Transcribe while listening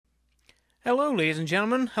Hello, ladies and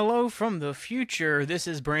gentlemen. Hello from the future. This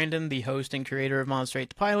is Brandon, the host and creator of Monstrate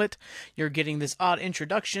the Pilot. You're getting this odd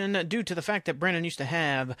introduction due to the fact that Brandon used to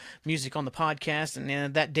have music on the podcast,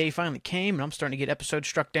 and that day finally came, and I'm starting to get episodes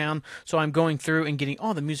struck down, so I'm going through and getting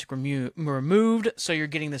all the music removed, so you're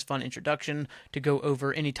getting this fun introduction to go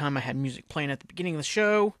over any time I had music playing at the beginning of the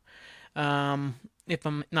show. If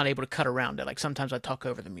I'm not able to cut around it, like sometimes I talk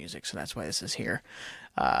over the music, so that's why this is here.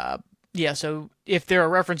 Yeah, so if there are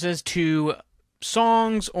references to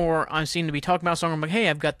songs or I seem to be talking about a song, I'm like, hey,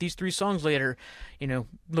 I've got these 3 songs later,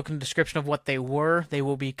 look in the description of what they were. They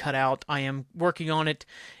will be cut out. I am working on it.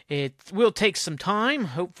 It will take some time.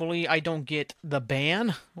 Hopefully I don't get the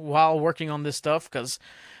ban while working on this stuff because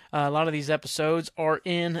a lot of these episodes are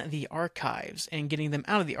in the archives, and getting them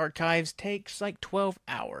out of the archives takes like 12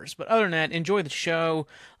 hours. But other than that, enjoy the show.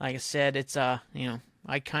 Like I said, it's, I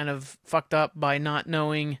kind of fucked up by not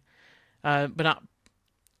knowing but not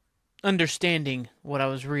understanding what I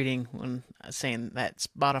was reading when saying that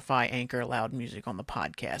Spotify Anchor allowed music on the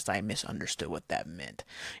podcast. I misunderstood what that meant.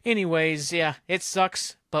 Anyways, yeah, it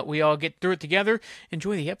sucks, but we all get through it together.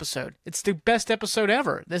 Enjoy the episode. It's the best episode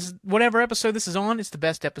ever. This is whatever episode this is on, it's the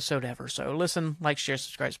best episode ever. So listen, like, share,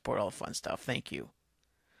 subscribe, support, all the fun stuff. Thank you.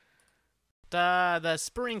 The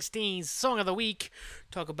Springsteen's Song of the Week.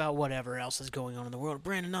 Talk about whatever else is going on in the world.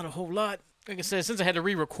 Brandon, not a whole lot. Like I said, since I had to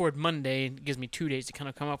re-record Monday, it gives me 2 days to kind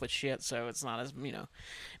of come up with shit, so it's not as, it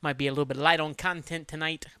might be a little bit light on content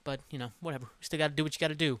tonight, but, whatever. You still gotta do what you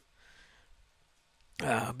gotta do.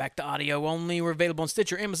 Back to audio only. We're available on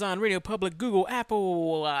Stitcher, Amazon, Radio Public, Google,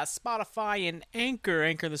 Apple, Spotify, and Anchor.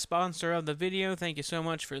 Anchor, the sponsor of the video. Thank you so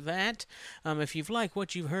much for that. If you've liked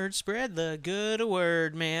what you've heard, spread the good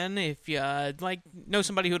word, man. If you know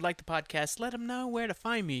somebody who would like the podcast, let them know where to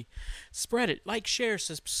find me. Spread it. Like, share,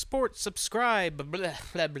 support, subscribe. Blah,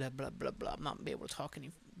 blah, blah, blah, blah, blah. I'm not going to be able to talk any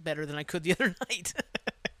better than I could the other night.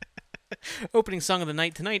 Opening song of the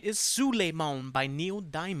night tonight is Suleiman by Neil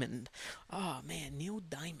Diamond. Oh, man, Neil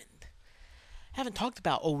Diamond. Haven't talked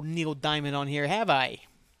about old Neil Diamond on here, have I?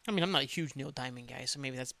 I mean, I'm not a huge Neil Diamond guy, so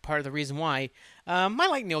maybe that's part of the reason why. I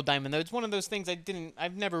like Neil Diamond, though. It's one of those things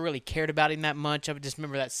I've never really cared about him that much. I just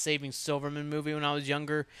remember that Saving Silverman movie when I was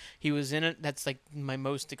younger. He was in it. That's, like, my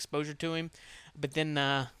most exposure to him. But then,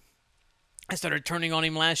 I started turning on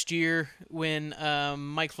him last year when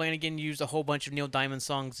Mike Flanagan used a whole bunch of Neil Diamond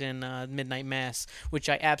songs in Midnight Mass, which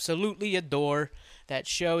I absolutely adore. That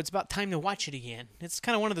show, it's about time to watch it again. It's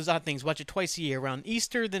kind of one of those odd things. Watch it twice a year, around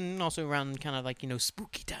Easter, then also around kind of like,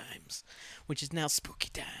 spooky times, which is now spooky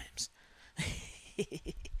times.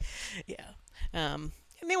 Yeah.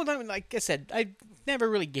 Neil Diamond, like I said, I never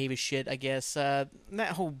really gave a shit, I guess.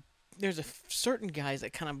 There's certain guys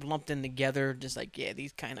that kind of lumped in together, just like, yeah,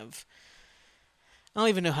 these kind of... I don't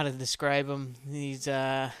even know how to describe him.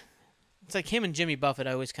 It's like him and Jimmy Buffett.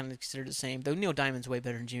 I always kind of consider the same. Though Neil Diamond's way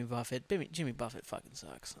better than Jimmy Buffett. Jimmy Buffett fucking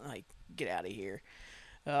sucks. Like, get out of here.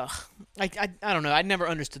 I don't know. I never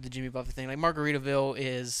understood the Jimmy Buffett thing. Like, Margaritaville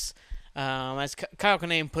is, as Kyle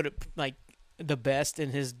Kinane put it, like, the best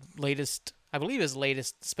in his latest, I believe his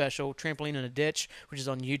latest special, Trampoline in a Ditch, which is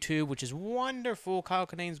on YouTube, which is wonderful. Kyle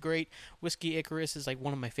Kinane's great. Whiskey Icarus is, like,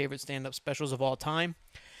 one of my favorite stand-up specials of all time.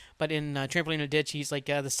 But in Trampoline in a Ditch, he's like,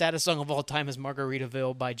 the saddest song of all time is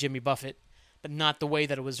Margaritaville by Jimmy Buffett. But not the way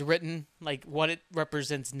that it was written, like what it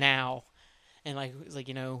represents now. And like, it's like,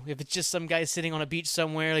 if it's just some guy sitting on a beach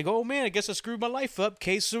somewhere, like, oh man, I guess I screwed my life up.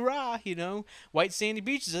 Que sera, white sandy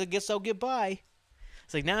beaches, I guess I'll get by.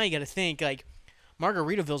 It's like, now you gotta think, like,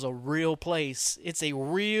 Margaritaville's a real place. It's a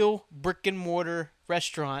real brick and mortar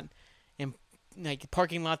restaurant and like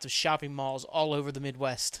parking lots of shopping malls all over the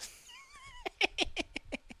Midwest.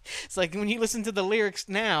 It's like when you listen to the lyrics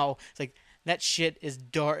now, it's like, that shit is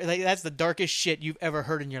dark. Like, that's the darkest shit you've ever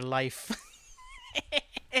heard in your life.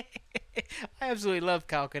 I absolutely love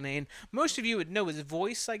Kyle Kinane. Most of you would know his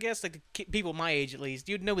voice, I guess, like the people my age at least.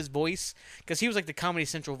 You'd know his voice because he was like the Comedy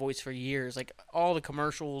Central voice for years. Like all the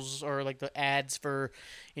commercials or like the ads for,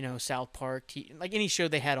 South Park, like any show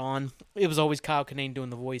they had on, it was always Kyle Kinane doing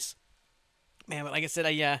the voice. Man, but like I said,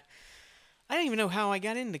 I don't even know how I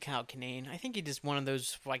got into Kyle Kinane. I think he just one of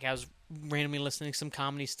those, like, I was randomly listening to some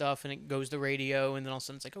comedy stuff, and it goes to radio, and then all of a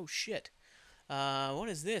sudden it's like, oh, shit. What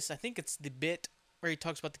is this? I think it's the bit where he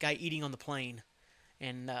talks about the guy eating on the plane,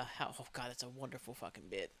 and oh, God, that's a wonderful fucking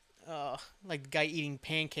bit. Like the guy eating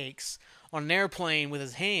pancakes on an airplane with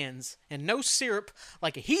his hands, and no syrup,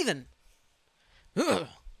 like a heathen. Ugh.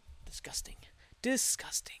 Disgusting.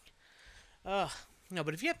 No,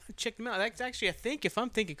 but if you haven't checked them out, that's actually, I think, if I'm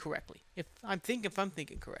thinking correctly.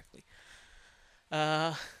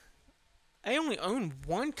 I only own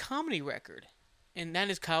one comedy record. And that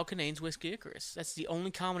is Kyle Kinane's Whiskey Icarus. That's the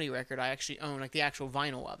only comedy record I actually own, like the actual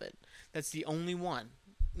vinyl of it. That's the only one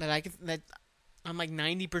that I'm like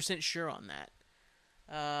 90% sure on that.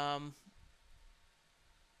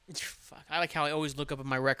 Fuck. I like how I always look up at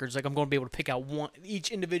my records. Like I'm going to be able to pick out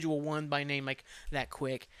each individual one by name like that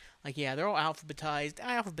quick. Like yeah, they're all alphabetized.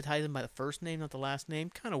 I alphabetize them by the first name, not the last name.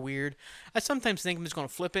 Kind of weird. I sometimes think I'm just going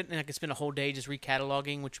to flip it and I can spend a whole day just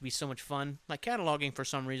recataloging, which would be so much fun. Like cataloging for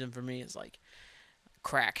some reason for me is like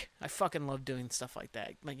crack. I fucking love doing stuff like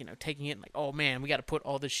that. Like, you know, taking it and like, oh man, we got to put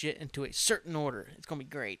all this shit into a certain order. It's going to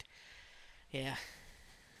be great. Yeah.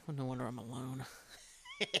 Well, no wonder I'm alone.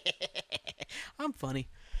 I'm funny.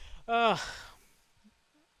 Yeah.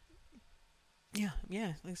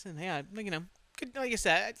 Like I said, yeah, you know, good, like I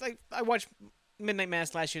said, I watched Midnight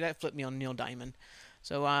Mass last year. That flipped me on Neil Diamond.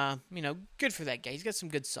 So, you know, good for that guy. He's got some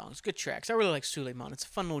good songs, good tracks. I really like Suleiman. It's a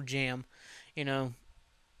fun little jam. You know,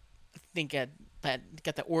 I think that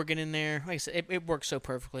got the organ in there. Like I said, it works so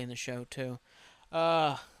perfectly in the show too.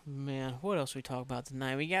 Man, what else we talk about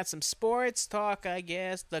tonight? We got some sports talk, I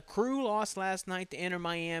guess. The Crew lost last night to Inter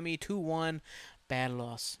Miami 2-1. Bad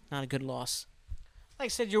loss. Not a good loss. Like I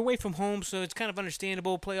said, you're away from home, so it's kind of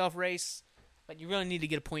understandable. Playoff race. But you really need to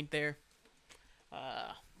get a point there.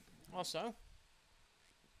 Also,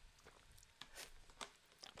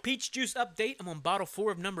 peach juice update. I'm on bottle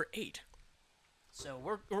 4 of number 8.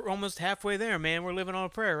 So we're almost halfway there, man. We're living on a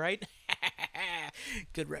prayer, right?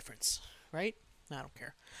 Good reference, right? I don't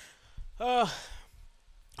care.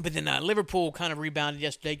 But then Liverpool kind of rebounded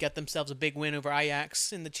yesterday, got themselves a big win over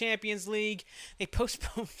Ajax in the Champions League. They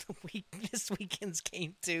postponed this weekend's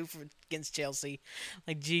game too against Chelsea.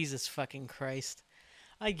 Like Jesus fucking Christ,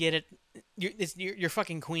 I get it. Your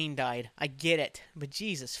fucking queen died. I get it, but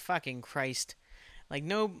Jesus fucking Christ,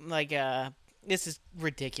 this is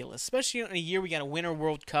ridiculous. Especially in a year we got a Winter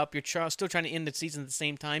World Cup. You're still trying to end the season at the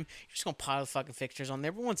same time. You're just going to pile the fucking fixtures on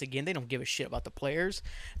there. But once again, they don't give a shit about the players.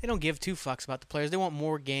 They don't give two fucks about the players. They want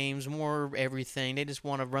more games, more everything. They just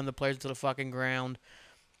want to run the players to the fucking ground,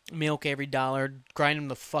 milk every dollar, grind them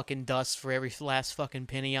to fucking dust for every last fucking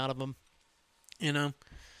penny out of them. You know?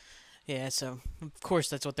 Yeah, so of course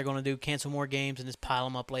that's what they're going to do. Cancel more games and just pile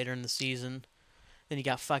them up later in the season. Then you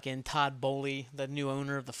got fucking Todd Bowley, the new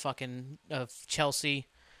owner of of Chelsea.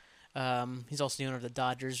 He's also the owner of the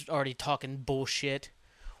Dodgers, already talking bullshit.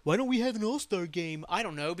 Why don't we have an All-Star game? I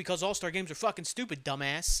don't know, because All-Star games are fucking stupid,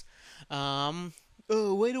 dumbass.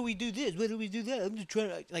 Why don't we do this? Why don't we do that? I'm just trying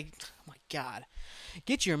to, oh my God.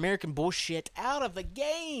 Get your American bullshit out of the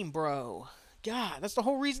game, bro. God, that's the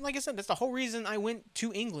whole reason, like I said, that's the whole reason I went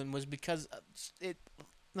to England was because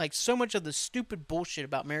so much of the stupid bullshit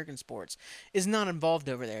about American sports is not involved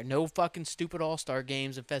over there. No fucking stupid all-star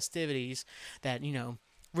games and festivities that, you know,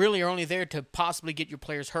 really are only there to possibly get your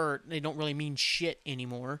players hurt. They don't really mean shit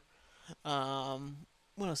anymore.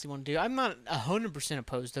 What else do you want to do? I'm not 100%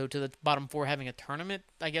 opposed, though, to the bottom 4 having a tournament,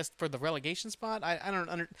 I guess, for the relegation spot. I don't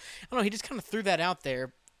know. He just kind of threw that out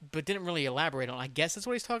there, but didn't really elaborate on it. I guess that's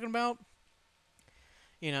what he's talking about.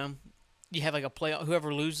 You know, you have like a playoff.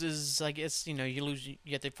 Whoever loses, I guess, you know, you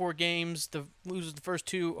get the 4 games. The loses the first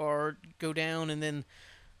 2 or go down, and then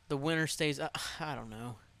the winner stays. I don't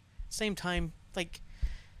know. Same time, like,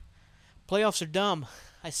 playoffs are dumb.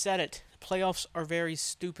 I said it. Playoffs are very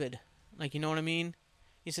stupid. Like, you know what I mean?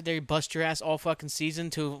 You sit there, you bust your ass all fucking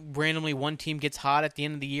season till randomly one team gets hot at the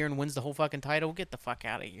end of the year and wins the whole fucking title. Get the fuck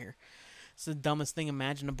out of here. It's the dumbest thing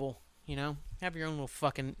imaginable, you know? Have your own little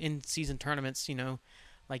fucking in-season tournaments, you know?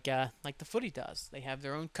 Like the footy does. They have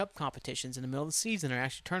their own cup competitions in the middle of the season. Or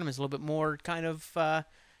actually tournaments a little bit more kind of,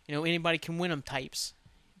 you know, anybody can win them types.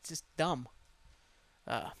 It's just dumb.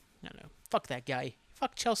 I don't know. Fuck that guy.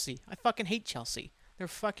 Fuck Chelsea. I fucking hate Chelsea. They're a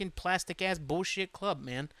fucking plastic-ass bullshit club,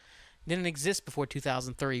 man. Didn't exist before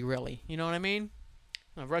 2003, really. You know what I mean?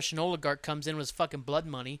 A Russian oligarch comes in with his fucking blood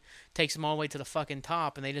money, takes them all the way to the fucking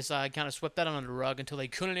top, and they just kind of swept that under the rug until they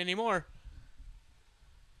couldn't anymore.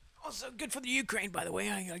 Also, good for the Ukraine, by the way.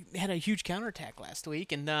 I had a huge counterattack last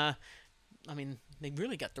week, and, I mean, they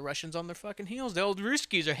really got the Russians on their fucking heels. The old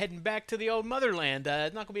Ruskies are heading back to the old motherland.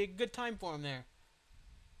 It's not going to be a good time for them there.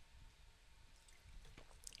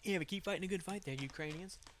 Yeah, but keep fighting a good fight there,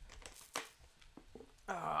 Ukrainians.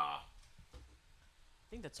 I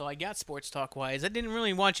think that's all I got sports talk-wise. I didn't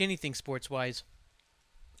really watch anything sports-wise.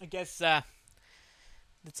 I guess, did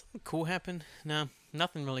something cool happen? No,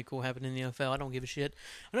 nothing really cool happened in the NFL. I don't give a shit.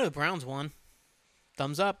 I know the Browns won.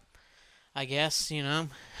 Thumbs up, I guess, you know.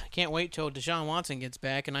 I can't wait till Deshaun Watson gets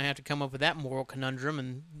back and I have to come up with that moral conundrum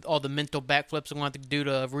and all the mental backflips I'm going to have to do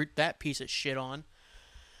to root that piece of shit on.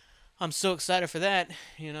 I'm so excited for that,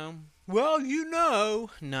 you know. Well, you know.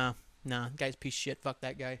 No, Nah, the guy's a piece of shit. Fuck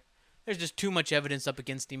that guy. There's just too much evidence up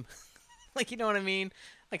against him. Like, you know what I mean?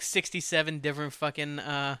 Like 67 different fucking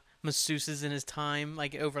masseuses in his time,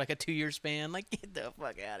 like over like a 2-year span. Like, get the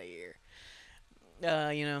fuck out of here.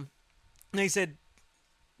 You know. And they said,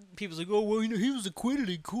 people's like, oh, well, you know, he was acquitted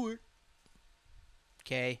in court.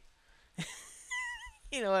 Okay.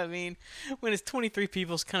 You know what I mean? When it's 23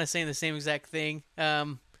 people kind of saying the same exact thing,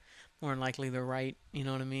 more than likely they're right. You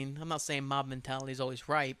know what I mean? I'm not saying mob mentality is always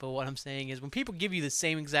right, but what I'm saying is when people give you the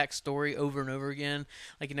same exact story over and over again,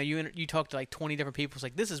 like, you know, you talk to like 20 different people, it's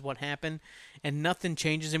like, this is what happened, and nothing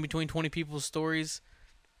changes in between 20 people's stories,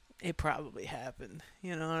 it probably happened.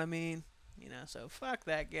 You know what I mean? You know, so fuck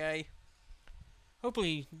that guy.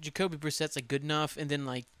 Hopefully Jacoby Brissett's like good enough, and then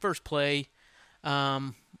like first play,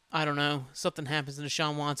 I don't know, something happens to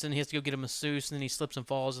Deshaun Watson, he has to go get a masseuse, and then he slips and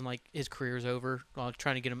falls, and like his career's over while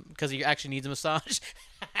trying to get him, because he actually needs a massage.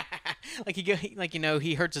 Like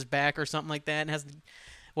he hurts his back or something like that, and has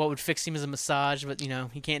what would fix him as a massage, but you know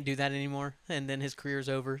he can't do that anymore, and then his career's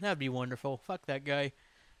over. That'd be wonderful. Fuck that guy.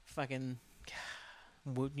 Fucking,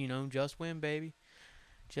 you know, just win, baby.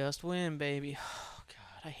 Just win, baby. Oh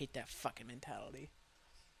God, I hate that fucking mentality.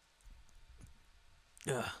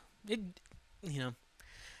 Ugh. You know.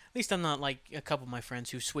 At least I'm not like a couple of my friends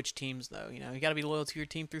who switch teams, though. You know, you got to be loyal to your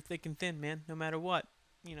team through thick and thin, man, no matter what.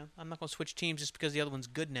 You know, I'm not going to switch teams just because the other one's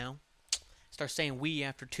good now. Start saying we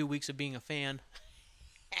after 2 weeks of being a fan.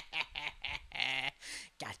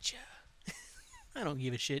 Gotcha. I don't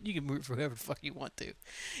give a shit. You can root for whoever the fuck you want to.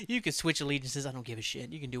 You can switch allegiances. I don't give a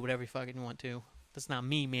shit. You can do whatever you fucking want to. That's not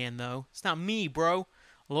me, man, though. It's not me, bro.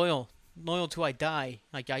 Loyal till I die.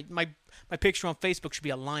 Like my picture on Facebook should be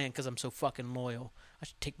a lion because I'm so fucking loyal. I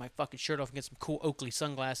should take my fucking shirt off and get some cool Oakley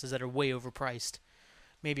sunglasses that are way overpriced.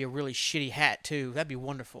 Maybe a really shitty hat, too. That'd be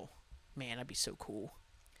wonderful. Man, that'd be so cool.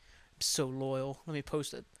 I'm so loyal. Let me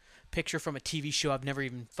post a picture from a TV show I've never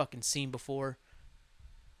even fucking seen before.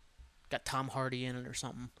 Got Tom Hardy in it or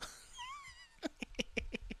something.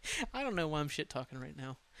 I don't know why I'm shit talking right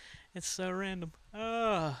now. It's so random.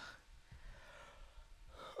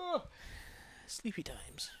 Sleepy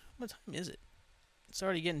times. What time is it? It's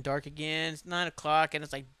already getting dark again. It's 9 o'clock, and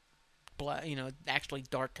it's like, you know, actually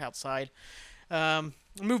dark outside.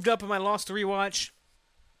 Moved up in my Lost to rewatch.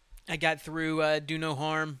 I got through Do No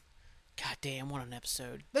Harm. God damn, what an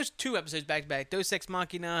episode. There's 2 episodes back to back. Deus Ex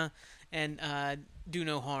Machina and Do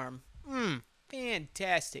No Harm.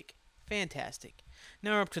 Fantastic. Fantastic.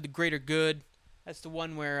 Now we're up to The Greater Good. That's the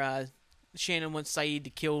one where Shannon wants Saeed to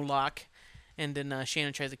kill Locke, and then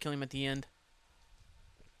Shannon tries to kill him at the end.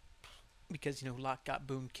 Because, you know, Locke got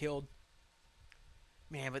Boone killed.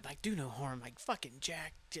 Man, but, like, Do No Harm. Like, fucking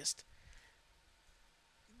Jack just,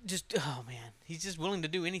 oh, man. He's just willing to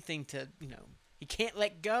do anything to, you know, he can't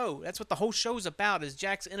let go. That's what the whole show's about, is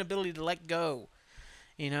Jack's inability to let go.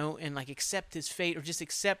 You know, and, like, accept his fate, or just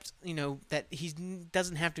accept, you know, that he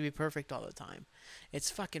doesn't have to be perfect all the time. It's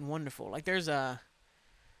fucking wonderful. Like, there's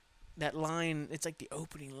that line, it's like the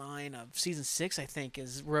opening line of season 6, I think,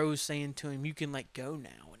 is Rose saying to him, "You can let go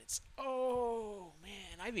now." And it's, oh,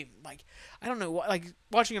 man, I've even, like, I don't know, like,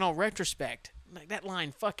 watching it all retrospect, like, that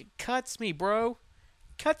line fucking cuts me, bro.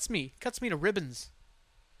 Cuts me to ribbons.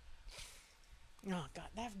 Oh, God,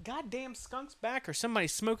 that goddamn skunk's back, or somebody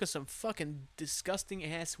smoking some fucking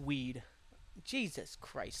disgusting-ass weed. Jesus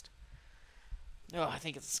Christ. Oh, I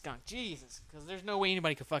think it's a skunk. Jesus. Because there's no way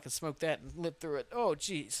anybody could fucking smoke that and live through it. Oh,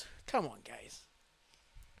 jeez. Come on, guys.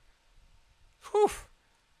 Whew.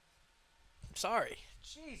 I'm sorry.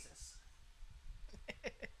 Jesus.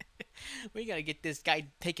 We gotta get this guy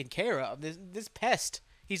taken care of. This pest.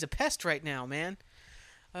 He's a pest right now, man.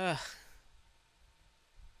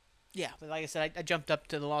 Yeah, but like I said, I jumped up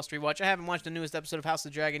to the Lost rewatch. I haven't watched the newest episode of House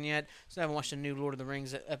of the Dragon yet, so I haven't watched the new Lord of the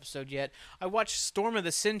Rings episode yet. I watched Storm of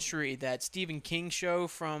the Century, that Stephen King show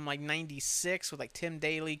from like '96 with like Tim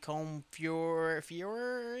Daly, Colm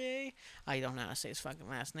Fiore. I don't know how to say his fucking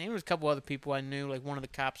last name. There was a couple other people I knew, like one of the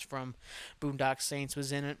cops from Boondock Saints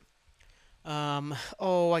was in it.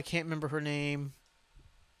 I can't remember her name.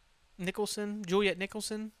 Juliet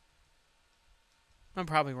Nicholson. I'm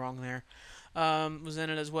probably wrong there. Was in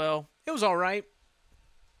it as well. It was alright.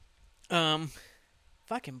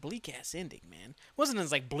 Fucking bleak-ass ending, man. Wasn't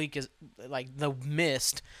as, like, bleak as, like, The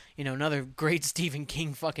Mist. You know, another great Stephen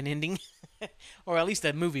King fucking ending. Or at least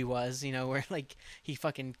that movie was, you know, where, like, he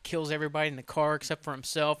fucking kills everybody in the car except for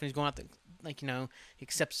himself, and he's going out to, like, you know, he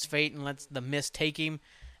accepts his fate and lets the mist take him,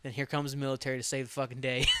 and here comes the military to save the fucking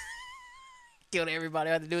day. Killed everybody.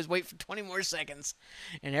 All I had to do was wait for 20 more seconds,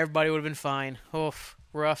 and everybody would have been fine. Oof,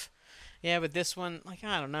 rough. Yeah, but this one, like,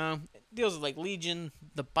 I don't know. It deals with, like, Legion,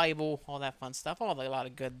 the Bible, all that fun stuff. All the, a lot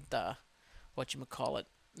of good, whatchamacallit,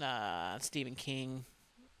 Stephen King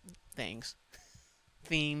things.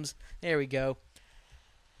 Themes. There we go.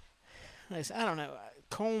 I don't know.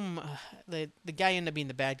 Combe, the guy ended up being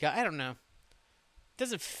the bad guy. I don't know.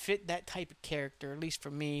 Doesn't fit that type of character, at least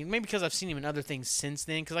for me. Maybe because I've seen him in other things since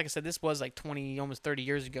then. Because, like I said, this was like 20, almost 30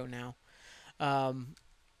 years ago now.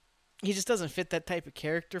 He just doesn't fit that type of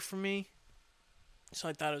character for me. So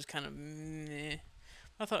I thought it was kind of meh.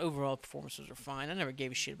 I thought overall performances were fine. I never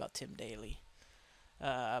gave a shit about Tim Daly.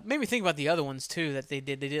 Made me think about the other ones too that they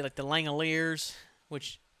did. They did like the Langoliers,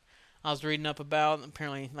 which I was reading up about.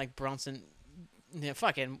 Apparently, like Bronson, yeah,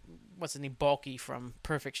 fucking what's his name, Balky from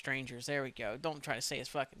Perfect Strangers. There we go. Don't try to say his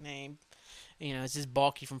fucking name. You know, it's just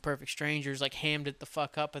Balky from Perfect Strangers. Like hammed it the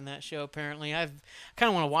fuck up in that show. Apparently, I kind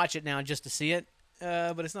of want to watch it now just to see it.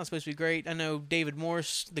 But it's not supposed to be great. I know David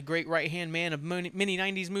Morse, the great right-hand man of many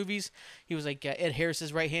 90s movies. He was like Ed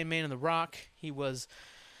Harris's right-hand man in The Rock. He was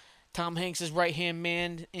Tom Hanks' right-hand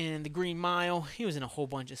man in The Green Mile. He was in a whole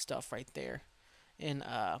bunch of stuff right there in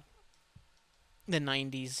the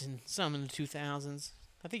 90s and some in the 2000s.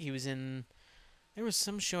 I think he was in... There was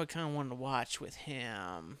some show I kind of wanted to watch with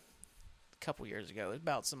him a couple years ago. It was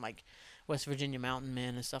about some like West Virginia mountain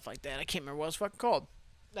men and stuff like that. I can't remember what it was fucking called.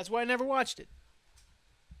 That's why I never watched it.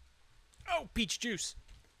 Oh, peach juice.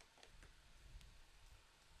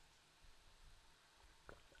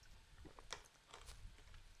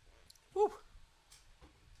 Woo.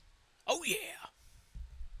 Oh, yeah.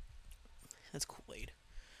 That's Kool-Aid.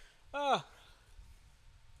 I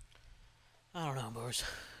don't know, boys.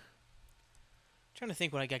 Trying to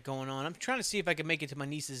think what I got going on. I'm trying to see if I can make it to my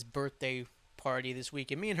niece's birthday party this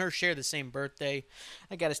weekend. Me and her share the same birthday.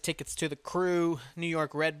 I got us tickets to the Crew, New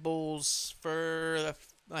York Red Bulls for,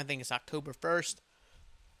 I think it's October 1st.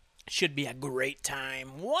 Should be a great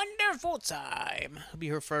time. Wonderful time. It'll be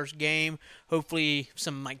her first game. Hopefully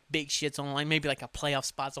some like big shits online. Maybe like a playoff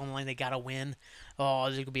spots online they gotta win. Oh,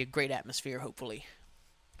 it's gonna be a great atmosphere, hopefully.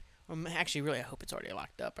 Actually, really, I hope it's already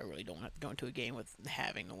locked up. I really don't have to go into a game with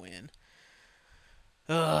having a win.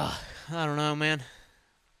 I don't know, man.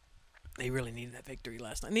 They really needed that victory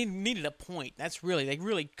last night. They needed a point. They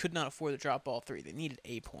really could not afford to drop all three. They needed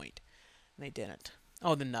a point, and they didn't.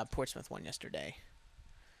 Oh, then Portsmouth won yesterday.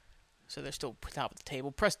 So they're still top of the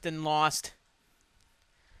table. Preston lost.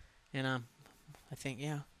 And I think,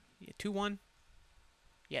 yeah 2-1.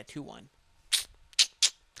 Yeah, 2-1.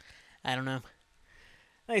 I don't know.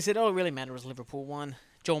 Like I said, all it really mattered was Liverpool won.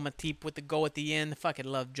 Joel Matip with the goal at the end. I fucking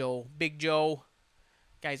love Joel. Big Joe.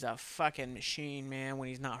 Guy's a fucking machine, man, when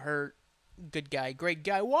he's not hurt. Good guy. Great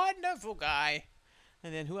guy. Wonderful guy.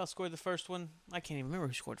 And then who else scored the first one? I can't even remember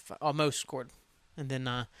who scored. Oh, Mo scored. And then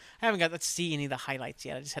I haven't got to see any of the highlights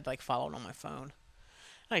yet. I just had to like follow it on my phone.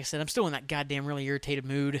 Like I said, I'm still in that goddamn really irritated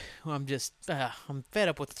mood. I'm just I'm fed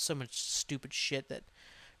up with so much stupid shit that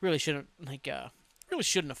really shouldn't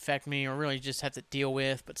affect me or really just have to deal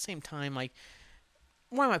with. But at the same time, like,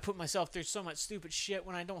 why am I putting myself through so much stupid shit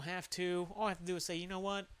when I don't have to? All I have to do is say, you know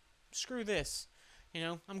what? Screw this. You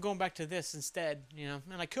know, I'm going back to this instead, you know.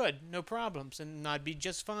 And I could, no problems. And I'd be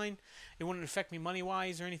just fine. It wouldn't affect me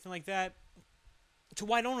money-wise or anything like that. So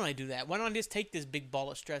why don't I do that? Why don't I just take this big ball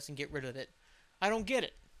of stress and get rid of it? I don't get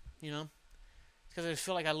it, you know. Because I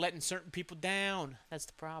feel like I'm letting certain people down. That's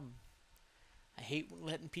the problem. I hate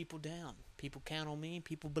letting people down. People count on me.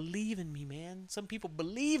 People believe in me, man. Some people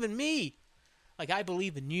believe in me. Like I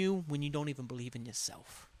believe in you when you don't even believe in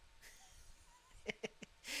yourself.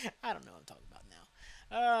 I don't know what I'm talking about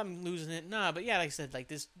now. I'm losing it. Nah, but yeah, like I said, like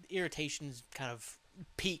this irritation's kind of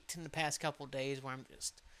peaked in the past couple of days where I'm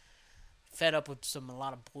just fed up with a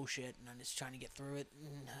lot of bullshit and I'm just trying to get through it.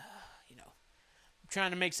 And, you know, I'm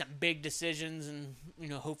trying to make some big decisions and, you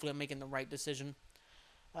know, hopefully I'm making the right decision.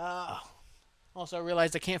 Also, I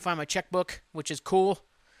realized I can't find my checkbook, which is cool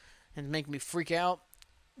and making me freak out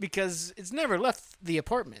because it's never left the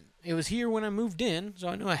apartment. It was here when I moved in, so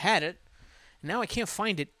I knew I had it. And now I can't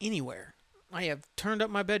find it anywhere. I have turned up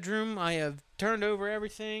my bedroom. I have turned over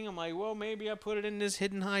everything. I'm like, well, maybe I put it in this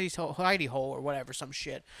hidden hidey hole or whatever, some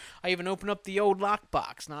shit. I even opened up the old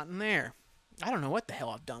lockbox. Not in there. I don't know what the hell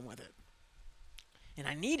I've done with it. And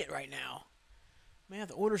I need it right now. May have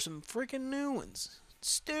to order some freaking new ones.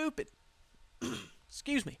 Stupid.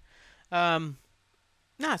 Excuse me.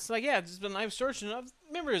 It's like, yeah, it's been, I was searching. I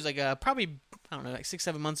remember it was like probably, I don't know, like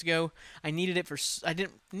 6-7 months ago. I needed it I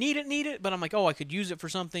didn't need it, but I'm like, oh, I could use it for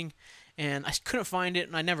something. And I couldn't find it,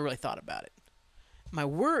 and I never really thought about it. My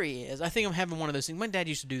worry is, I think I'm having one of those things. My dad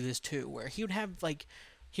used to do this too, where he would have,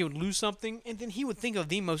 he would lose something, and then he would think of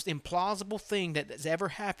the most implausible thing that has ever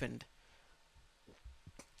happened,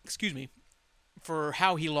 excuse me, for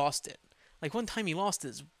how he lost it. Like one time he lost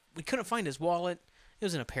we couldn't find his wallet. It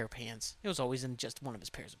was in a pair of pants. It was always in just one of his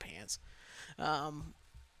pairs of pants.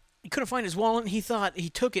 He couldn't find his wallet, and he thought he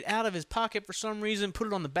took it out of his pocket for some reason, put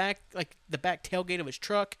it on the back, like the back tailgate of his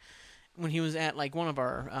truck, when he was at like one of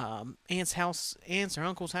our aunt's or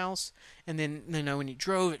uncle's house, and then when he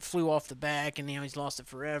drove, it flew off the back, and he's lost it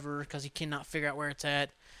forever because he cannot figure out where it's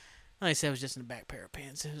at. Like I said, it was just in the back pair of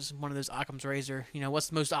pants. It was one of those Occam's razor. What's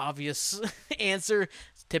the most obvious answer?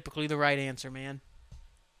 It's typically the right answer, man.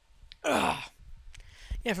 Ugh.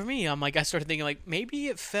 Yeah, for me, I started thinking, like, maybe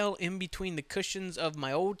it fell in between the cushions of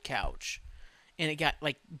my old couch, and it got,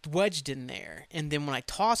 like, wedged in there, and then when I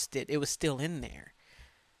tossed it, it was still in there,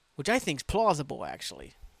 which I think's plausible,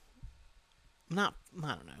 actually. I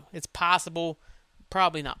don't know. It's possible,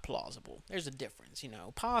 probably not plausible. There's a difference,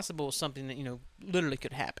 Possible is something that, literally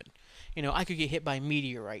could happen. I could get hit by a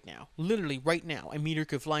meteor right now. Literally, right now, a meteor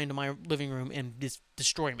could fly into my living room and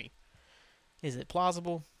destroy me. Is it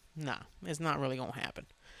plausible? Nah, it's not really going to happen.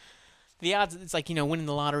 The odds, it's like, winning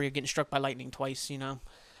the lottery or getting struck by lightning twice, I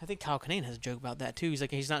think Kyle Kinane has a joke about that, too. He's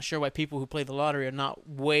like, he's not sure why people who play the lottery are not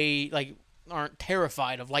aren't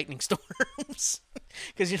terrified of lightning storms.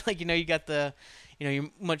 Because, you got you're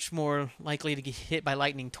much more likely to get hit by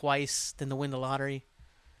lightning twice than to win the lottery.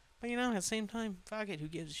 But, at the same time, fuck it, who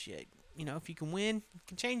gives a shit? If you can win, it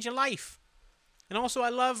can change your life. And also, I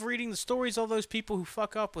love reading the stories of all those people who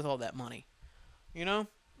fuck up with all that money.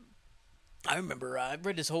 I remember I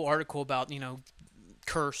read this whole article about,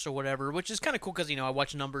 curse or whatever, which is kind of cool because, I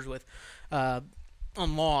watch numbers with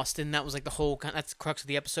on Lost, and that was like that's the crux of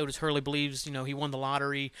the episode is Hurley believes, he won the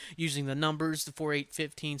lottery using the numbers, the 4, 8,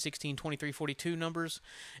 15, 16, 23, 42 numbers,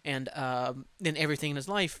 and then everything in his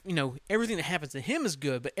life, everything that happens to him is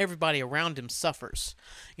good, but everybody around him suffers.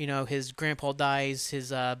 His grandpa dies,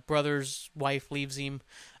 his brother's wife leaves him,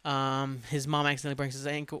 his mom accidentally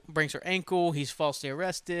breaks her ankle, he's falsely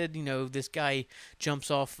arrested, this guy jumps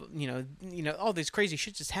off, all this crazy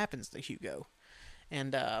shit just happens to Hugo,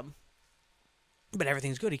 and but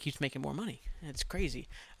everything's good. He keeps making more money. It's crazy.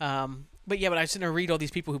 But I sit there and read all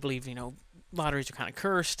these people who believe, lotteries are kind of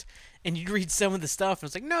cursed. And you read some of the stuff, and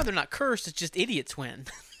it's like, no, they're not cursed. It's just idiots win.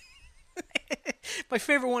 My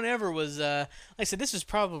favorite one ever was, like I said, this was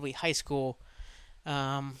probably high school.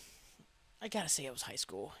 I gotta say it was high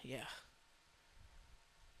school. Yeah.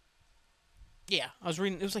 Yeah, I was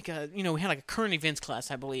reading. It was like we had like a current events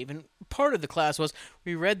class, I believe. And part of the class was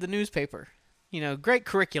we read the newspaper. Great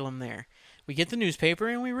curriculum there. We get the newspaper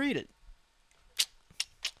and we read it.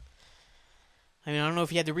 I don't know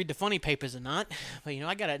if you had to read the funny papers or not, but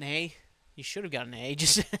I got an A. You should have got an A.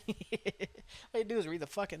 Just all you do is read the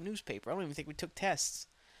fucking newspaper. I don't even think we took tests.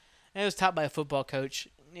 And it was taught by a football coach.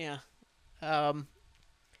 Yeah.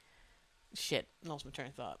 Shit, lost my train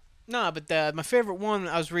of thought. No, but my favorite one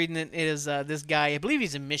I was reading it is this guy. I believe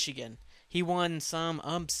he's in Michigan. He won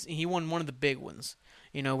he won one of the big ones.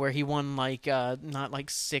 Where he won not like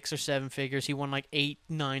 6 or 7 figures. He won like 8,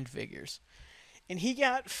 9 figures. And he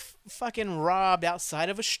got fucking robbed outside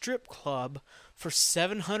of a strip club for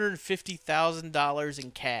 $750,000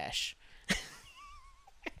 in cash.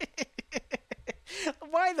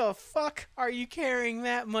 Why the fuck are you carrying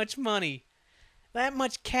that much money? That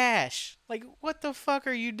much cash? Like, what the fuck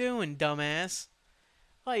are you doing, dumbass?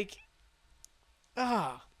 Like,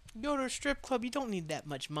 go to a strip club, you don't need that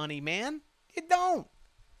much money, man. You don't.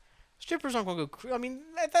 Strippers aren't going to go...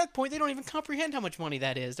 at that point, they don't even comprehend how much money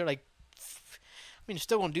that is. They're like, you're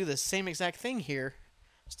still going to do the same exact thing here.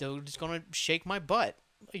 Still just going to shake my butt.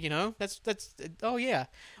 That's... Oh, yeah.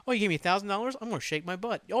 Oh, you gave me $1,000? I'm going to shake my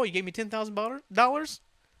butt. Oh, you gave me $10,000? I'm going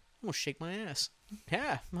to shake my ass.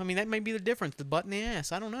 Yeah. That might be the difference. The butt and the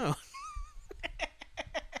ass. I don't know.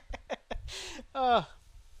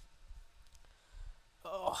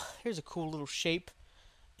 Here's a cool little shape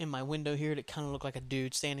in my window here that kind of looked like a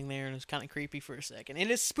dude standing there, and it was kind of creepy for a second. And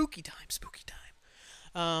it's spooky time.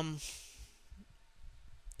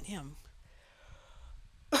 Yeah.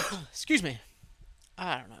 Excuse me.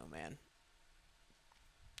 I don't know, man.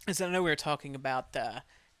 And so I know we were talking about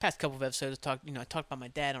past couple of episodes. I talked about my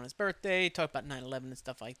dad on his birthday, talked about 9/11 and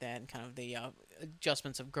stuff like that, and kind of the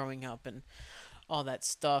adjustments of growing up and all that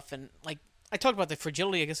stuff. And I talked about the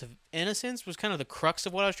fragility, I guess, of innocence was kind of the crux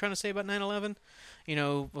of what I was trying to say about 9/11,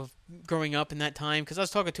 of growing up in that time. Because I was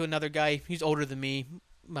talking to another guy, he's older than me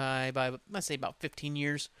by let's say about 15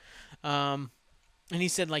 years. And he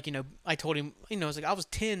said, I told him, I was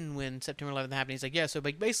 10 when September 11th happened. He's like, yeah, so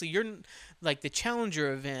basically you're, the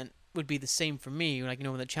Challenger event would be the same for me.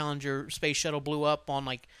 When the Challenger space shuttle blew up on,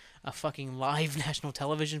 a fucking live national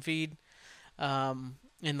television feed.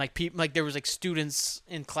 And like people, like there was like students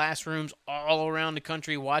in classrooms all around the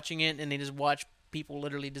country watching it, and they just watch people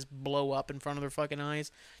literally just blow up in front of their fucking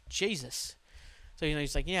eyes. Jesus. So,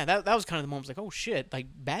 he's like, yeah, that was kind of the moment. Like, oh shit, like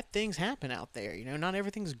bad things happen out there. Not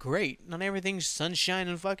everything's great. Not everything's sunshine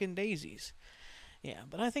and fucking daisies. Yeah,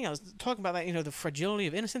 but I think I was talking about that, the fragility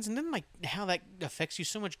of innocence, and then like how that affects you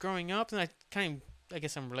so much growing up. And I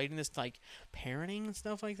guess I'm relating this to like parenting and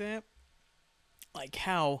stuff like that. Like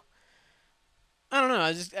how, I don't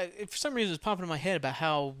know. For some reason, it was popping in my head about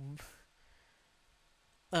how,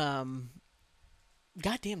 goddamn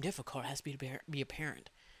difficult it has to be a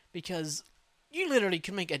parent, because you literally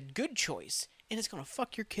can make a good choice, and it's gonna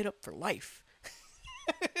fuck your kid up for life.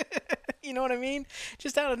 You know what I mean?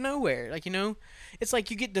 Just out of nowhere. Like, it's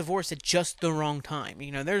like you get divorced at just the wrong time.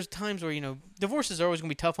 There's times where, divorces are always going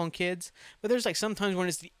to be tough on kids, but there's like sometimes when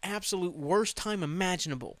it's the absolute worst time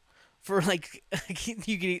imaginable for like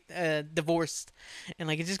you get divorced, and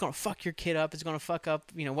like it's just going to fuck your kid up. It's going to fuck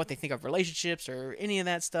up, what they think of relationships or any of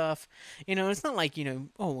that stuff. It's not like,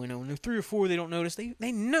 when they're 3 or 4, they don't notice.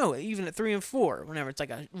 They know it, even at 3 and 4, whenever it's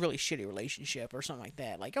like a really shitty relationship or something like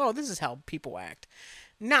that. Like, oh, this is how people act.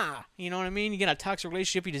 Nah, you know what I mean? You get a toxic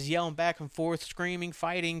relationship, you just yelling back and forth, screaming,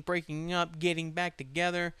 fighting, breaking up, getting back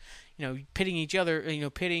together, pitting each other,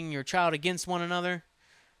 pitting your child against one another.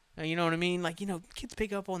 You know what I mean? Like, kids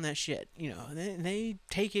pick up on that shit. They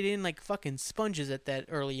take it in like fucking sponges at that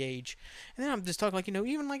early age. And then I'm just talking like,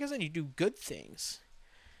 even like I said, you do good things.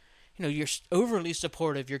 You're overly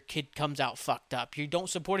supportive, your kid comes out fucked up. You don't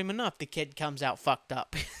support him enough, the kid comes out fucked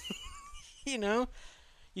up.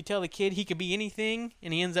 You tell the kid he could be anything,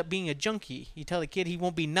 and he ends up being a junkie. You tell the kid he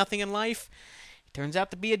won't be nothing in life, he turns out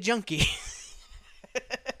to be a junkie.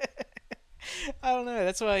 I don't know.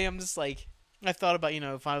 That's why I'm just like, I thought about,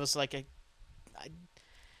 if I was like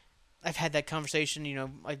I've had that conversation,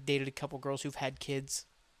 I've dated a couple girls who've had kids,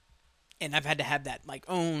 and I've had to have that, like,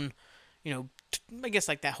 own, I guess,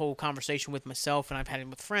 like, that whole conversation with myself, and I've had it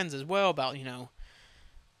with friends as well about,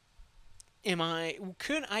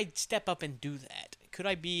 could I step up and do that? Could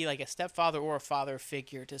I be like a stepfather or a father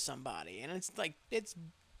figure to somebody? And it's like, it's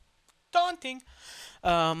daunting.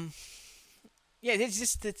 Yeah,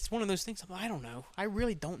 it's one of those things. I don't know. I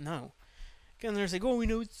really don't know. And they're like, oh,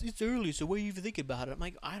 it's early, so what do you even think about it? I'm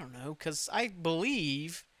like, I don't know, because I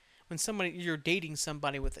believe when you're dating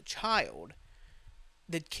somebody with a child,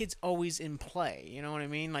 the kid's always in play. You know what I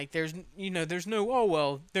mean? Like, there's no, oh,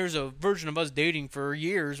 well, there's a version of us dating for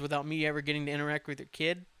years without me ever getting to interact with your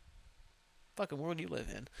kid. Fucking world you live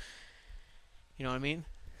in. You know what I mean?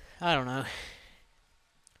 I don't know.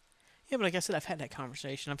 Yeah, but like I said, I've had that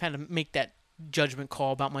conversation. I've had to make that judgment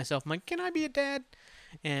call about myself. I'm like, can I be a dad?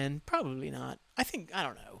 And probably not. I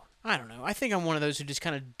don't know. I think I'm one of those who just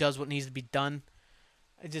kind of does what needs to be done.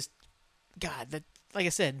 God, like I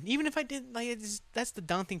said, even if I did, like, that's the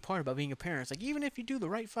daunting part about being a parent. It's like, even if you do the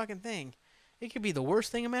right fucking thing, it could be the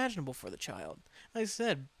worst thing imaginable for the child. Like I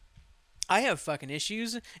said, I have fucking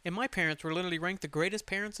issues, and my parents were literally ranked the greatest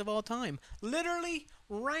parents of all time. Literally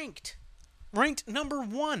ranked. Ranked number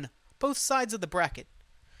 1. Both sides of the bracket.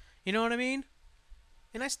 You know what I mean?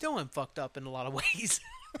 And I still am fucked up in a lot of ways.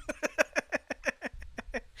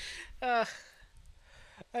 Like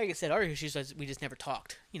I said, our issue is we just never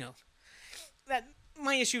talked. That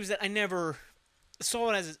my issue is that I never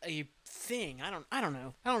saw it as a thing. I don't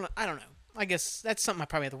know. I guess that's something I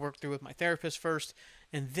probably have to work through with my therapist first,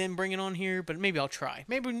 and then bring it on here. But maybe I'll try.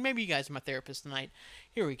 Maybe you guys are my therapist tonight.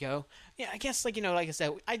 Here we go. Yeah, I guess like I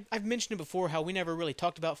said, I've mentioned it before how we never really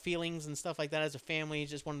talked about feelings and stuff like that as a family.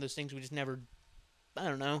 It's just one of those things we just never. I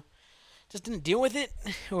don't know. Just didn't deal with it,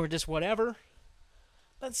 or just whatever.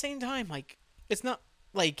 But at the same time, like, it's not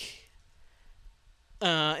like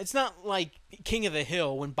King of the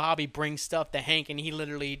Hill when Bobby brings stuff to Hank and he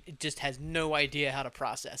literally just has no idea how to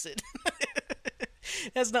process it.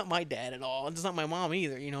 That's not my dad at all. It's not my mom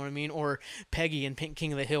either, you know what I mean? Or Peggy in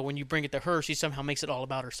King of the Hill, when you bring it to her, she somehow makes it all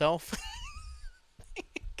about herself.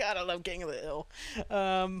 God, I love King of the Hill.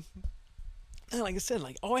 Like I said,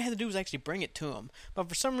 like, all I had to do was actually bring it to him. But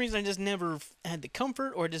for some reason, I just never had the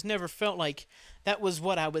comfort, or just never felt like that was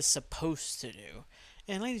what I was supposed to do.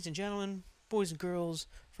 And ladies and gentlemen, boys and girls,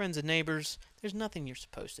 friends and neighbors, there's nothing you're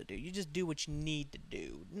supposed to do. You just do what you need to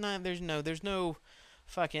do. There's no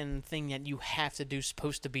fucking thing that you have to do,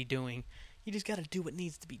 supposed to be doing. You just gotta do what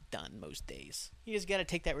needs to be done most days. You just gotta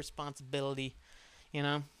take that responsibility,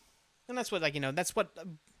 And that's what, that's what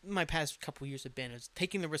my past couple years have been, is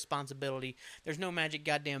taking the responsibility. There's no magic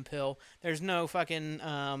goddamn pill. There's no fucking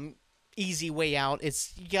easy way out.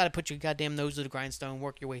 It's, you gotta put your goddamn nose to the grindstone,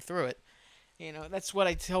 work your way through it. That's what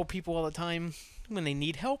I tell people all the time when they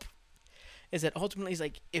need help. is that ultimately it's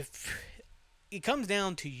like if it comes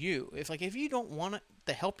down to you, if you don't want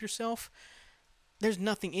to help yourself, there's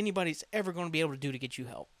nothing anybody's ever going to be able to do to get you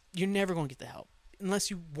help. You're never going to get the help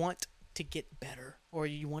unless you want to get better or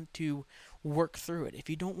you want to work through it. If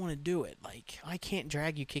you don't want to do it, like, I can't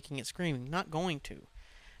drag you kicking and screaming. Not going to.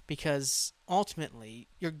 Because ultimately,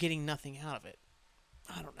 you're getting nothing out of it.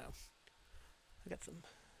 I don't know. I got some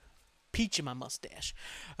peach in my mustache.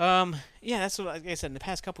 Yeah, that's what, like I said, in the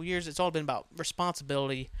past couple years, it's all been about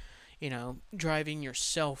responsibility, driving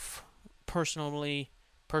yourself personally,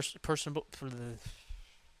 personal,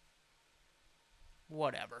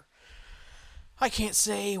 whatever. I can't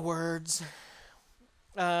say words.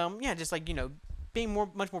 Yeah, just like, being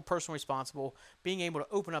much more personally responsible, being able to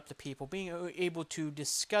open up to people, being able to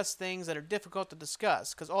discuss things that are difficult to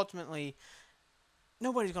discuss, because ultimately,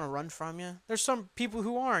 nobody's going to run from you. There's some people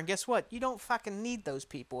who are, and guess what? You don't fucking need those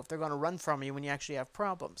people if they're going to run from you when you actually have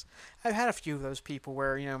problems. I've had a few of those people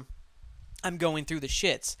where, I'm going through the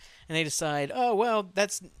shits, and they decide, oh, well,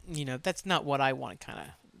 that's not what I want to kind of,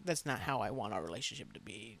 that's not how I want our relationship to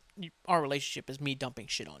be. Our relationship is me dumping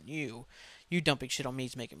shit on you. You dumping shit on me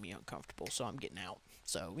is making me uncomfortable, so I'm getting out.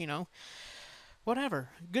 So, whatever.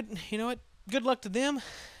 Good, you know what? Good luck to them.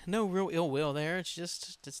 No real ill will there.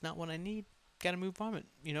 It's not what I need. Gotta move on it.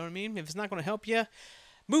 You know what I mean? If it's not going to help you,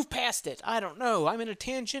 move past it. I don't know. I'm in a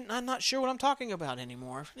tangent. I'm not sure what I'm talking about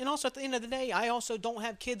anymore. And also, at the end of the day, I also don't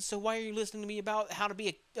have kids, so why are you listening to me about how to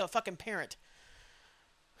be a fucking parent?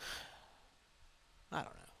 I don't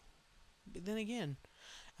know. But then again,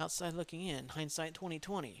 outside looking in, hindsight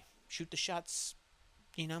 2020. Shoot the shots,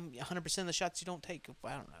 100% of the shots you don't take.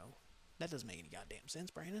 I don't know. That doesn't make any goddamn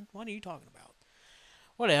sense, Brandon. What are you talking about?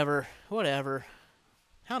 Whatever.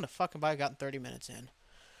 How in the fuck have I gotten 30 minutes in?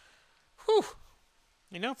 Whew.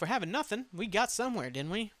 For having nothing, we got somewhere,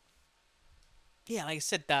 didn't we? Yeah, like I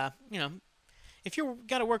said, if you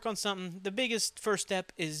got to work on something, the biggest first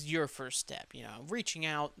step is your first step. Reaching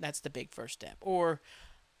out, that's the big first step. Or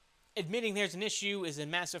admitting there's an issue is a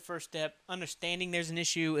massive first step. Understanding there's an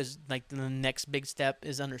issue is like the next big step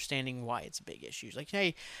is understanding why it's a big issue. It's like,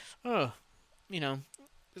 hey,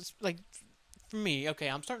 it's like for me, okay,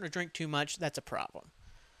 I'm starting to drink too much. That's a problem.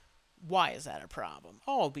 Why is that a problem?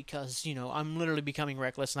 Oh, because, I'm literally becoming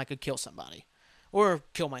reckless and I could kill somebody. Or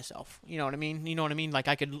kill myself. You know what I mean? Like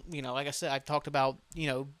I could, like I said, I've talked about,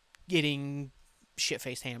 getting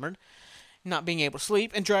shit-faced hammered, not being able to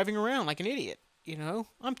sleep, and driving around like an idiot.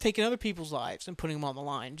 I'm taking other people's lives and putting them on the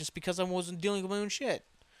line just because I wasn't dealing with my own shit.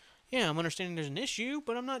 Yeah, I'm understanding there's an issue,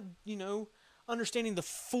 but I'm not, understanding the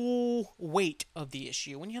full weight of the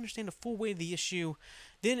issue. When you understand the full weight of the issue,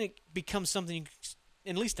 then it becomes something,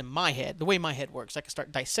 at least in my head, the way my head works, I can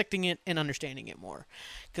start dissecting it and understanding it more.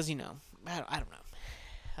 Because, I don't know.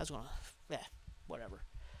 I was going to, whatever.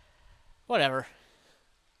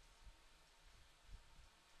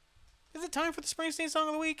 Is it time for the Springsteen Song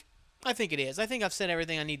of the Week? I think it is. I think I've said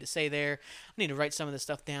everything I need to say there. I need to write some of this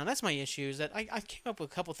stuff down. That's my issue, is that I came up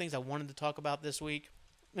with a couple things I wanted to talk about this week,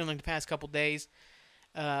 in like the past couple days.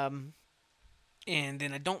 And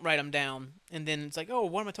then I don't write them down. And then it's like, oh,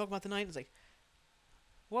 what am I talking about tonight? It's like,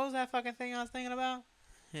 what was that fucking thing I was thinking about?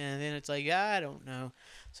 And then it's like, I don't know.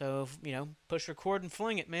 So, push record and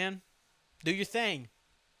fling it, man. Do your thing.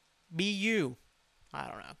 Be you. I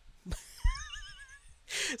don't know.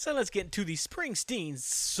 So let's get into the Springsteen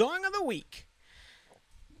Song of the Week.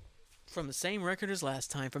 From the same record as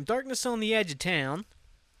last time. From Darkness on the Edge of Town.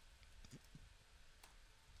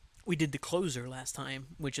 We did the closer last time,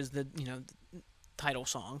 which is the, title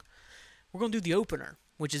song. We're going to do the opener,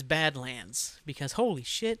 which is Badlands. Because, holy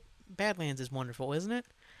shit, Badlands is wonderful, isn't it?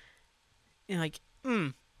 And, like,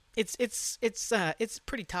 it's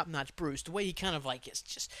pretty top-notch Bruce. The way he kind of, like, it's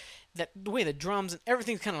just... the way the drums and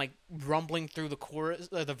everything's kind of like rumbling through the chorus,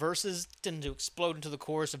 the verses tend to explode into the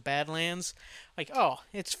chorus of Badlands. Like, oh,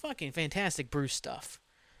 it's fucking fantastic Bruce stuff.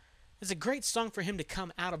 It's a great song for him to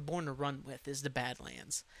come out of Born to Run with, is the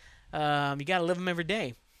Badlands. You gotta live them every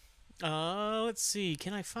day. Let's see,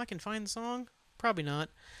 can I fucking find the song? Probably not.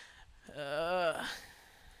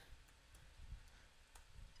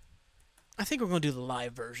 I think we're going to do the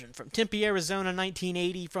live version from Tempe, Arizona,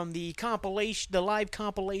 1980, from the compilation, the live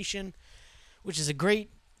compilation, which is a great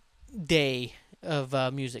day of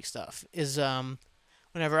music stuff. Is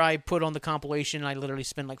whenever I put on the compilation, I literally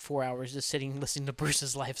spend like 4 hours just sitting listening to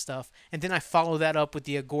Bruce's live stuff, and then I follow that up with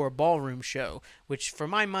the Agora Ballroom show, which for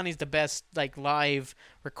my money is the best like live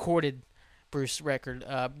recorded Bruce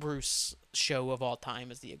show of all time.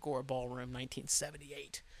 Is the Agora Ballroom,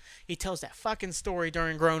 1978. He tells that fucking story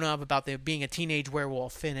during Grown Up about being a teenage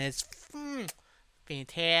werewolf, and it's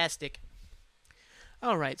fantastic.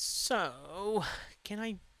 Alright, so, can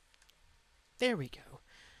I... There we go.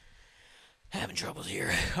 Having troubles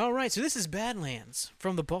here. Alright, so this is Badlands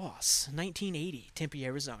from The Boss, 1980, Tempe,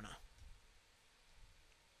 Arizona.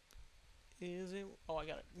 Is it... Oh, I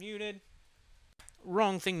got it muted.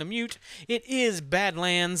 Wrong thing to mute. It is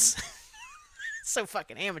Badlands. So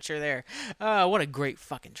fucking amateur there. What a great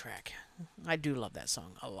fucking track. I do love that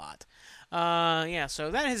song a lot. Yeah,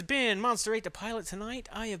 so that has been Monster 8 the Pilot tonight.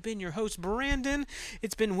 I have been your host, Brandon.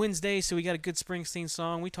 It's been Wednesday, so we got a good Springsteen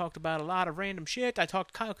song. We talked about a lot of random shit. I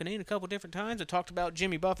talked to Kyle Kinane a couple different times. I talked about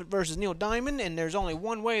Jimmy Buffett versus Neil Diamond, and there's only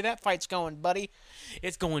one way that fight's going, buddy.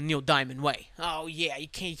 It's going Neil Diamond way. Oh, yeah, you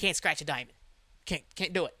can't scratch a diamond.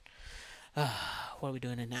 Can't do it. What are we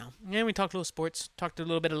doing now? And we talked a little sports, talked a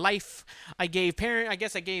little bit of life. I gave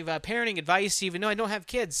parenting advice, even though I don't have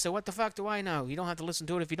kids. So what the fuck do I know? You don't have to listen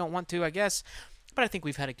to it if you don't want to, I guess. But I think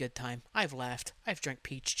we've had a good time. I've laughed. I've drank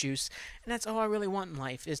peach juice. And that's all I really want in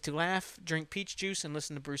life, is to laugh, drink peach juice, and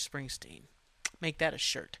listen to Bruce Springsteen. Make that a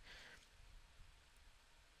shirt.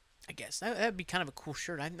 I guess. That'd be kind of a cool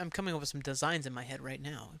shirt. I'm coming up with some designs in my head right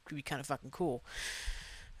now. It could be kind of fucking cool.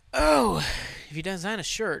 Oh, if you design a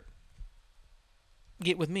shirt,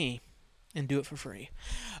 get with me and do it for free.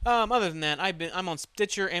 Other than that, I'm on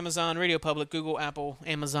Stitcher, Amazon, Radio Public, Google, Apple,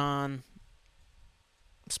 Amazon,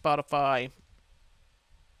 Spotify,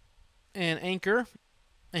 and Anchor.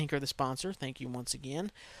 Anchor, the sponsor. Thank you once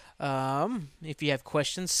again. If you have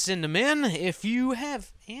questions, send them in. If you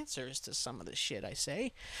have answers to some of the shit I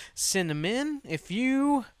say, send them in. If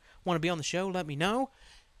you want to be on the show, let me know.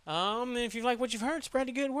 And if you like what you've heard, spread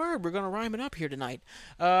a good word. We're going to rhyme it up here tonight.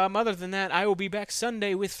 Other than that, I will be back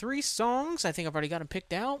Sunday with 3 songs. I think I've already got them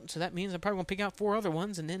picked out, so that means I'm probably going to pick out 4 other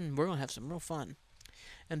ones, and then we're going to have some real fun.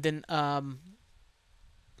 And then, I'll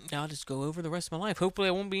just go over the rest of my life. Hopefully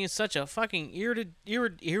I won't be in such a fucking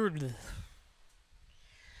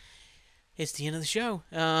It's the end of the show.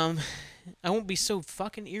 I won't be so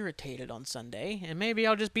fucking irritated on Sunday, and maybe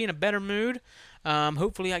I'll just be in a better mood.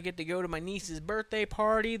 Hopefully I get to go to my niece's birthday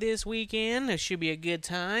party this weekend. It should be a good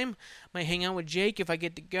time. Might hang out with Jake if I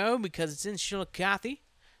get to go, because it's in Chillicothe.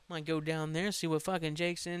 Might go down there, see what fucking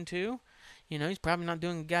Jake's into. You know, he's probably not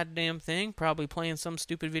doing a goddamn thing. Probably playing some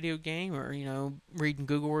stupid video game or, reading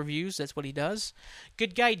Google reviews. That's what he does.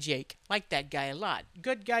 Good guy, Jake. Like that guy a lot.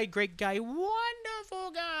 Good guy, great guy,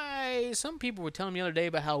 wonderful guy. Some people were telling me the other day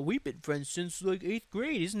about how we've been friends since, 8th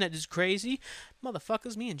grade. Isn't that just crazy?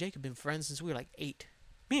 Motherfuckers, me and Jake have been friends since we were, 8.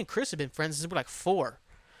 Me and Chris have been friends since we were, 4.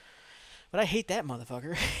 But I hate that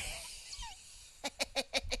motherfucker.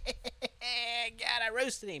 God, I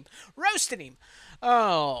roasted him.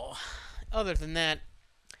 Oh... Other than that,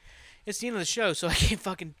 it's the end of the show, so I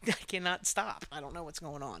cannot stop. I don't know what's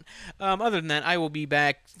going on. Other than that, I will be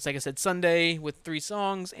back, like I said, Sunday with 3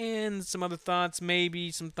 songs and some other thoughts.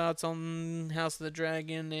 Maybe some thoughts on House of the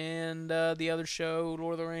Dragon and the other show,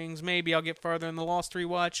 Lord of the Rings. Maybe I'll get farther in the Lost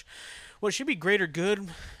rewatch. Well, it should be greater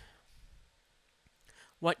good.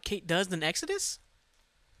 What Kate does than Exodus?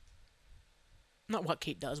 Not what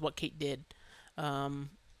Kate does, what Kate did.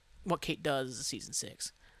 What Kate does is season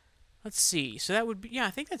 6. Let's see. So that would be... Yeah, I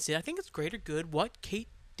think that's it. I think it's greater good what Kate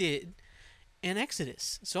did in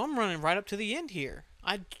Exodus. So I'm running right up to the end here.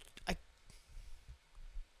 I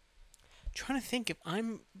trying to think if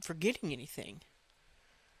I'm forgetting anything.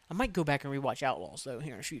 I might go back and rewatch Outlaws, though,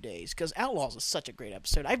 here in a few days. Because Outlaws is such a great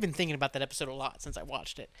episode. I've been thinking about that episode a lot since I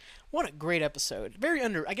watched it. What a great episode.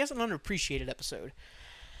 I guess an underappreciated episode.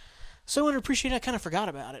 So underappreciated, I kind of forgot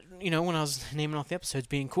about it, when I was naming off the episodes,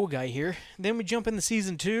 being cool guy here. Then we jump into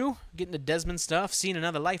season 2, getting to Desmond stuff, seeing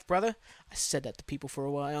another life, brother. I said that to people for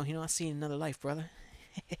a while, I seen another life, brother.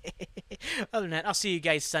 Other than that, I'll see you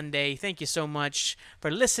guys Sunday. Thank you so much for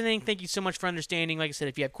listening. Thank you so much for understanding. Like I said,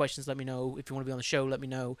 if you have questions, let me know. If you want to be on the show, let me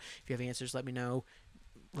know. If you have answers, let me know.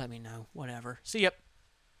 Whatever. See ya.